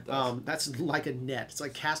 That's like a net. It's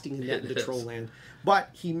like casting a net into troll land. But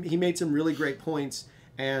he made some really great points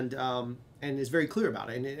and is very clear about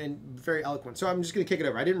it and very eloquent. So I'm just going to kick it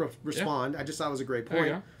over. I didn't respond. I just thought it was a great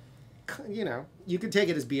point. You know, you could take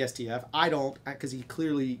it as BSTF. I don't, because he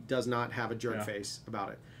clearly does not have a jerk face about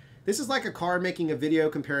it. This is like a car making a video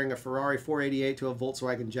comparing a Ferrari 488 to a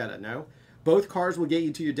Volkswagen Jetta. No? Both cars will get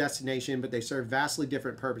you to your destination, but they serve vastly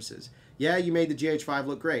different purposes. Yeah, you made the GH5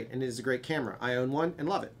 look great, and it is a great camera. I own one and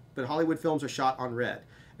love it. But Hollywood films are shot on red.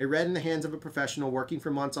 A red in the hands of a professional working for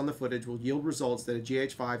months on the footage will yield results that a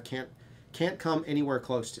GH5 can't come anywhere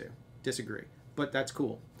close to. Disagree. But that's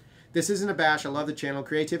cool. This isn't a bash. I love the channel.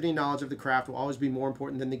 Creativity and knowledge of the craft will always be more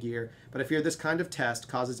important than the gear, but I fear this kind of test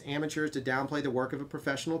causes amateurs to downplay the work of a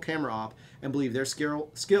professional camera op and believe their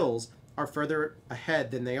skills are further ahead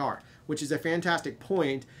than they are, which is a fantastic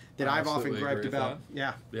point that I've often griped about.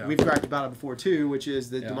 Yeah, we've griped about it before too, which is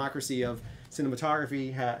the democracy of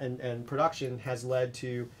cinematography and production has led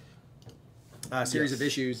to a series of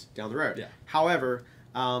issues down the road. However,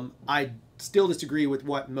 I still disagree with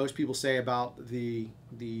what most people say about the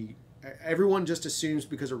everyone just assumes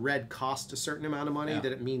because a red costs a certain amount of money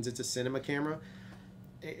that it means it's a cinema camera.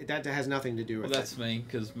 That has nothing to do with it. Well, that's me,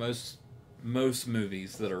 because most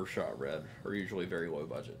movies that are shot red are usually very low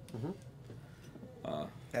budget.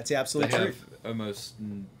 That's absolutely true. Almost,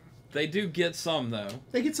 they do get some though.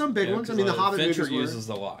 They get some big ones. I mean, the Hobbit Fincher movies uses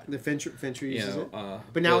a lot. The Fincher uses it,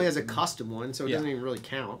 but now he has a custom one, so it doesn't even really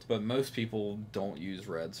count. But most people don't use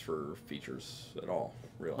reds for features at all,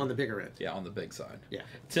 really. On the bigger end. Yeah, on the big side. Yeah,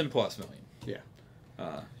 10+ million.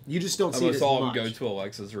 Yeah. You just don't see it as all much. Go to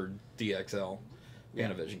Alexas or DXL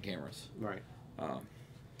Panavision cameras. Right.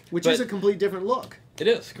 Which is a complete different look. It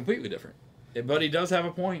is completely different. But he does have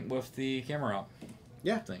a point with the camera op.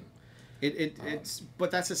 Thing.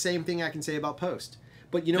 But that's the same thing I can say about post.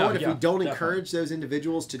 But you know what? If we don't encourage those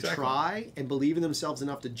individuals to try and believe in themselves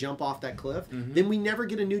enough to jump off that cliff, then we never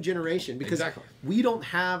get a new generation because we don't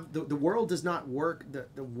have the world does not work.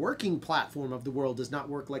 The working platform of the world does not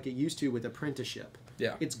work like it used to with apprenticeship.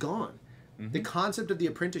 It's gone. The concept of the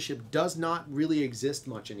apprenticeship does not really exist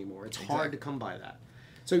much anymore. It's hard to come by that.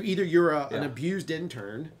 So either you're an abused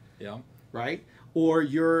intern, right, or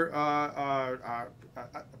you're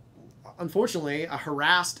unfortunately a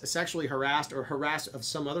sexually harassed or harassed of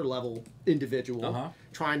some other level individual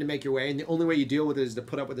trying to make your way, and the only way you deal with it is to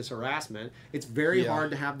put up with this harassment. It's very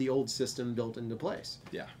hard to have the old system built into place.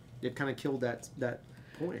 They've kind of killed that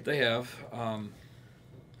point. They have.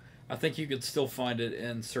 I think you could still find it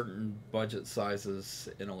in certain budget sizes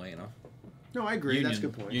in Atlanta. No, I agree. That's a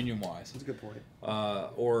good point. Union-wise. That's a good point.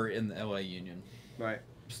 Or in the LA Union. Right.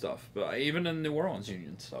 Stuff. But even in New Orleans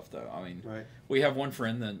Union stuff, though. I mean, we have one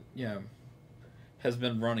friend that, has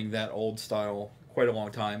been running that old style quite a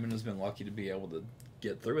long time and has been lucky to be able to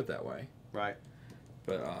get through it that way. Right.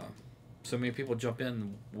 But so many people jump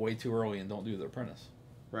in way too early and don't do their apprentice.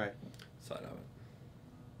 Right. Side of it.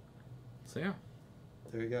 So yeah.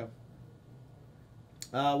 There you go.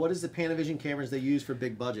 What is the Panavision cameras they use for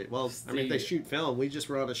big budget? Well, I mean, if they shoot film. We just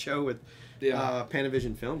were on a show with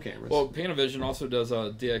Panavision film cameras. Well, Panavision also does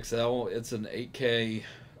a DXL. It's an 8K.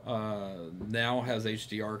 Now has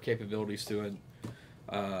HDR capabilities to it.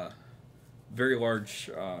 Very large.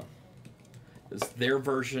 It's their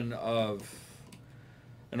version of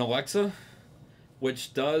an Alexa,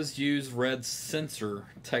 which does use red sensor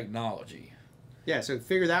technology. Yeah, so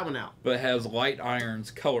figure that one out. But it has light irons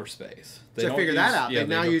color space. They so figure that out.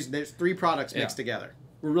 There's 3 products mixed together.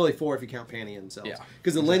 We're really 4 if you count Pana themselves. Yeah.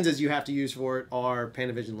 Because the lenses you have to use for it are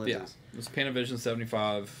Panavision lenses. Yeah. It's Panavision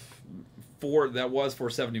 75. That was for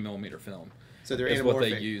 70 millimeter film. So they're anamorphic. What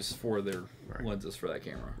they use for their lenses for that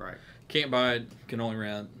camera. Right. Can't buy it. Can only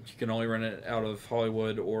rent. You can only rent it out of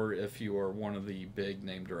Hollywood, or if you are one of the big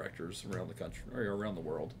name directors around the country or around the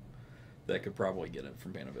world, that could probably get it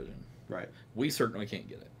from Panavision. Right. We certainly can't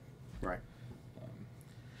get it. Right.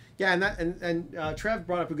 Yeah, and Trev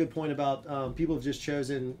brought up a good point about people have just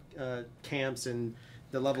chosen camps and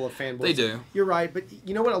the level of fanboys. They do. You're right, but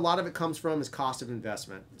you know what? A lot of it comes from is cost of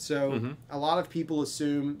investment. So a lot of people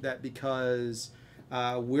assume that because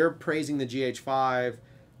we're praising the GH5,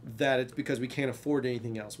 that it's because we can't afford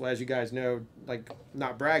anything else. Well, as you guys know, like,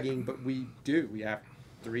 not bragging, but we do. We have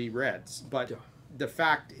 3 Reds. But the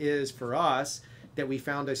fact is, for us, that we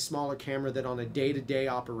found a smaller camera that on a day-to-day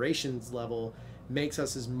operations level makes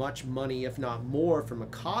us as much money, if not more, from a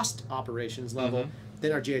cost operations level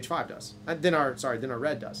than our GH5 does. Than our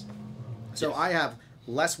Red does. So I have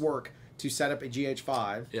less work to set up a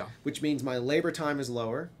GH5, which means my labor time is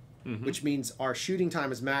lower, which means our shooting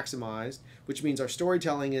time is maximized, which means our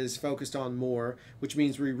storytelling is focused on more, which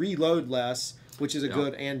means we reload less, which is a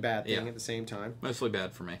good and bad thing at the same time. Mostly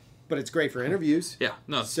bad for me. But it's great for interviews. Yeah,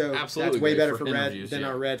 no, so absolutely. That's way better for Red than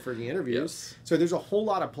our Red for the interviews. Yes. So there's a whole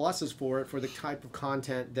lot of pluses for it, for the type of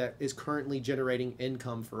content that is currently generating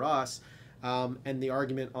income for us. And the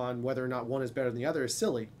argument on whether or not one is better than the other is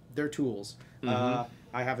silly. They're tools.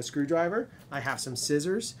 I have a screwdriver. I have some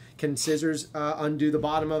scissors. Can scissors undo the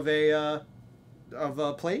bottom of a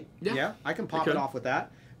plate? Yeah. I can pop it off with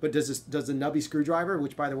that. But does the nubby screwdriver,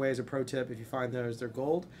 which by the way is a pro tip if you find those, they're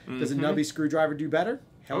gold. Does a nubby screwdriver do better?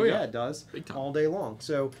 Hell yeah, it does. Big time. All day long.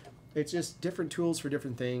 So it's just different tools for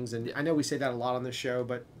different things. And I know we say that a lot on this show,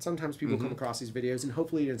 but sometimes people come across these videos and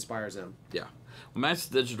hopefully it inspires them. Yeah. Well, Max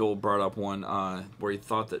Digital brought up one where he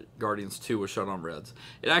thought that Guardians 2 was shot on Reds.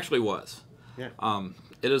 It actually was. Yeah.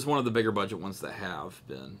 It is one of the bigger budget ones that have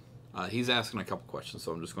been. He's asking a couple questions,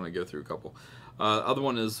 so I'm just going to go through a couple. Other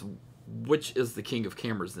one is, which is the king of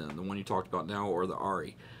cameras then? The one you talked about now or the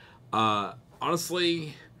Ari?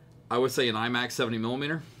 Honestly, I would say an IMAX 70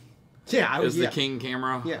 millimeter. Yeah, is the king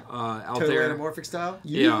camera out Total there. Anamorphic style?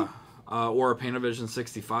 Yeah. Or a Panavision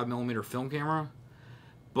 65 millimeter film camera.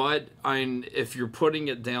 But if you're putting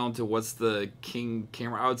it down to what's the king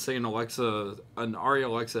camera, I would say an Ari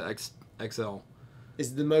Alexa XL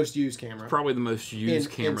is the most used camera. Probably the most used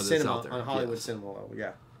camera that's cinema, out there. On Hollywood cinema level,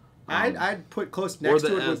 yeah. I'd put close next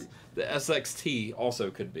to it. The SXT also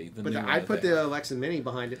could be. But I'd put the Alexa Mini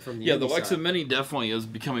behind it from the the Alexa Mini definitely is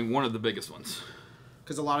becoming one of the biggest ones.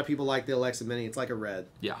 Because a lot of people like the Alexa Mini. It's like a Red.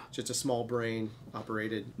 Yeah. Just a small brain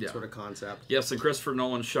operated sort of concept. Yes, and Christopher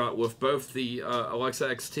Nolan shot with both the Alexa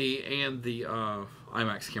XT and the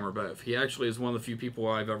IMAX camera both. He actually is one of the few people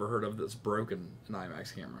I've ever heard of that's broken an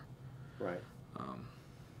IMAX camera. Right.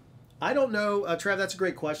 I don't know, Trev, that's a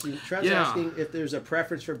great question. Trev's asking if there's a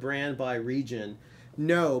preference for brand by region.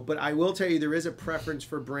 No, but I will tell you there is a preference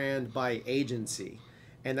for brand by agency.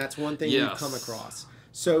 And that's one thing we've come across.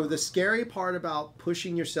 So the scary part about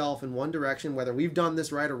pushing yourself in one direction, whether we've done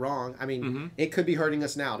this right or wrong, I mean, it could be hurting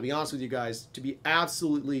us now. To be honest with you guys, to be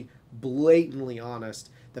absolutely blatantly honest,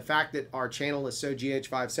 the fact that our channel is so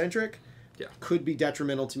GH5 centric could be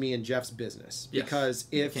detrimental to me and Jeff's business. Because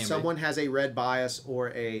if someone has a Red bias or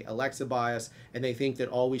a Alexa bias and they think that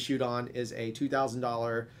all we shoot on is a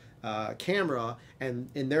 $2,000 camera, and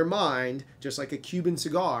in their mind, just like a Cuban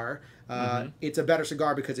cigar, it's a better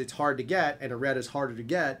cigar because it's hard to get and a Red is harder to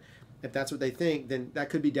get. If that's what they think, then that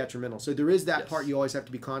could be detrimental. So there is that part you always have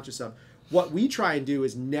to be conscious of. What we try and do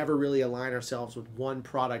is never really align ourselves with one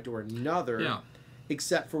product or another,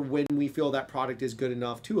 except for when we feel that product is good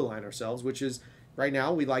enough to align ourselves, which is right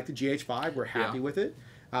now we like the GH5. We're happy with it.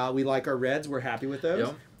 We like our Reds. We're happy with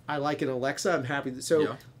those. I like an Alexa. I'm happy.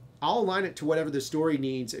 So I'll align it to whatever the story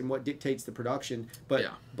needs and what dictates the production. But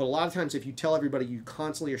a lot of times if you tell everybody you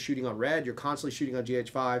constantly are shooting on Red, you're constantly shooting on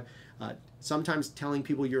GH5, sometimes telling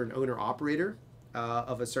people you're an owner-operator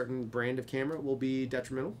of a certain brand of camera will be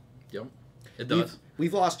detrimental. It does.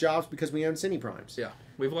 We've lost jobs because we own Cine Primes. Yeah.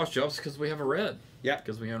 We've lost jobs because we have a Red. Yeah.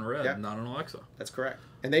 Because we own a Red, not an Alexa. That's correct.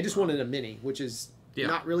 And they just wanted a Mini, which is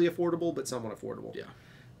not really affordable, but somewhat affordable. Yeah.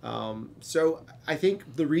 So I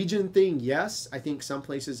think the region thing, yes. I think some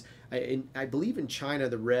places, I believe in China,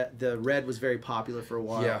 the Red was very popular for a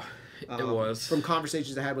while. Yeah, it was. From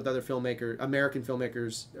conversations I had with other American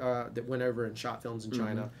filmmakers that went over and shot films in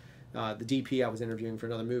China. The DP I was interviewing for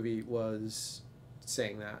another movie was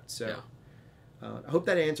saying that. So I hope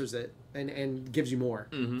that answers it and gives you more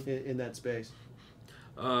in that space.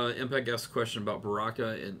 Impact asked a question about Baraka,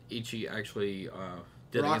 and Ichi actually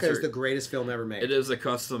did Baraka answer. is the greatest film ever made. It is a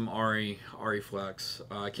custom Ari Flex.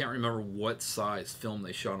 I can't remember what size film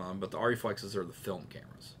they shot on, but the Ari Flexes are the film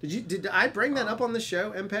cameras. Did I bring that up on the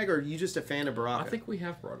show, MPEG, or are you just a fan of Baraka? I think we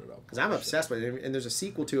have brought it up. Because I'm obsessed with it, and there's a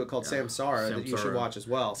sequel to it called Samsara that you should watch as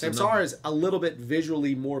well. So Samsara is a little bit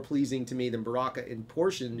visually more pleasing to me than Baraka in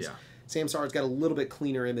portions. Yeah. Samsara's got a little bit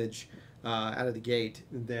cleaner image out of the gate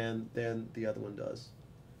than the other one does.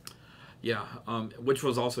 Yeah, which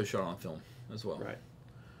was also shot on film as well. Right.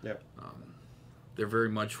 Yep. They're very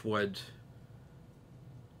much what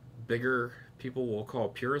bigger people will call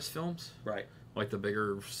purist films. Right. Like the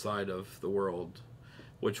bigger side of the world,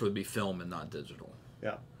 which would be film and not digital.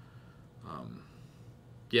 Yeah.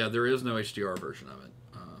 Yeah, there is no HDR version of it.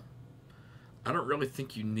 I don't really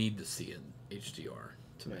think you need to see an HDR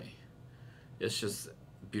to me. It's just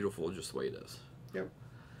beautiful just the way it is. Yep.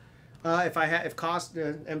 If cost,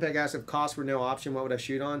 MPEG asked if cost were no option, what would I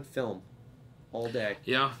shoot on? Film. All day.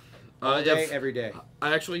 Yeah. All day, every day.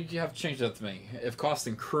 I actually, you have to change that to me. If cost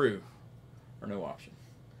and crew are no option.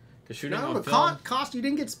 Because shooting on film... cost, you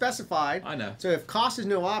didn't get specified. I know. So if cost is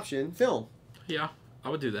no option, film. Yeah, I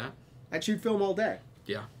would do that. I'd shoot film all day.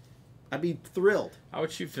 Yeah. I'd be thrilled. I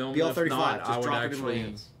would shoot film. BL35, just I would drop it in my actually...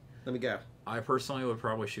 hands. Let me go. I personally would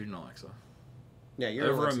probably shoot an Alexa. Yeah, you're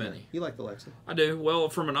over Alexa. a Mini. You like the Alexa. I do. Well,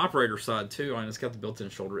 from an operator side, too, it's got the built-in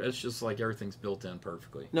shoulder. It's just like everything's built in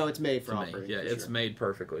perfectly. No, it's made for operating. Yeah, it's made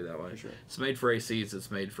perfectly that way. For sure. It's made for ACs.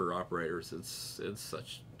 It's made for operators. It's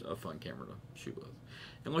such a fun camera to shoot with.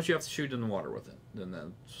 Unless you have to shoot in the water with it, then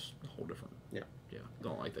that's a whole different... Yeah. Yeah,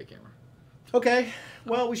 don't like that camera. Okay,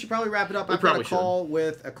 well, we should probably wrap it up. I've got a call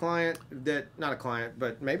with a client not a client,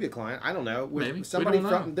 but maybe a client. I don't know. With somebody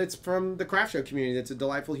that's from the craft show community that's a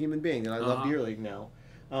delightful human being that I love dearly now.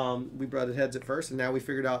 We butted heads at first, and now we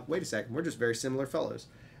figured out, wait a second, we're just very similar fellows.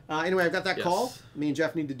 Anyway, I've got that call. Me and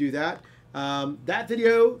Jeff need to do that. That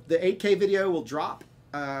video, the 8K video, will drop.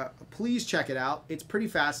 Please check it out. It's pretty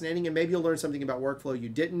fascinating, and maybe you'll learn something about workflow you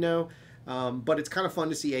didn't know. But it's kind of fun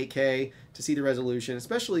to see 8K, to see the resolution,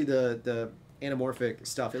 especially the anamorphic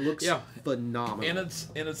stuff. It looks phenomenal.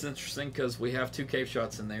 And it's interesting because we have two cave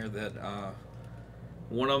shots in there that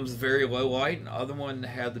one of them's very low light, and the other one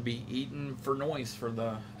had to be eaten for noise for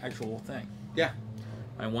the actual thing. Yeah.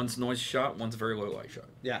 And one's noise shot, one's a very low light shot.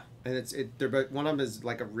 Yeah, and they're both, one of them is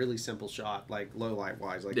like a really simple shot, like low light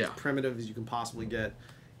wise, like as primitive as you can possibly get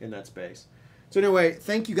in that space. So anyway,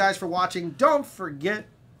 thank you guys for watching. Don't forget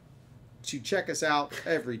to check us out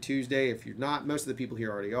every Tuesday. If you're not, most of the people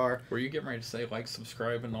here already are. Were you getting ready to say like,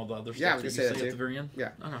 subscribe, and all the other stuff I was that gonna you say say at the very end? Yeah.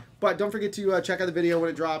 But don't forget to check out the video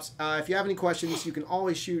when it drops. If you have any questions, you can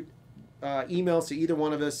always shoot emails to either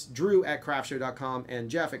one of us, Drew at CRFTSHO.com and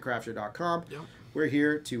Jeff at CRFTSHO.com. Yep. We're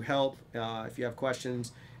here to help if you have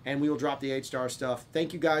questions, and we will drop the 8-star stuff.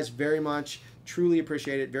 Thank you guys very much. Truly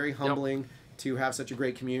appreciate it. Very humbling to have such a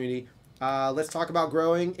great community. Let's talk about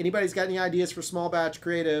growing. Anybody's got any ideas for small batch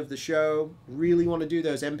creative, the show? Really want to do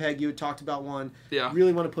those. MPEG, you had talked about one. Yeah.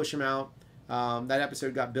 Really want to push them out. That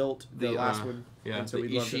episode got built, the last one. Yeah, and so the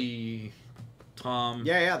Ishii, Tom.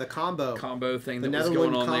 Yeah, the combo thing the that was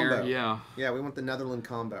going on there. Yeah. Yeah, we want the Netherlands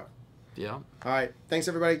combo. Yeah. All right. Thanks,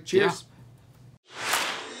 everybody. Cheers. Yeah.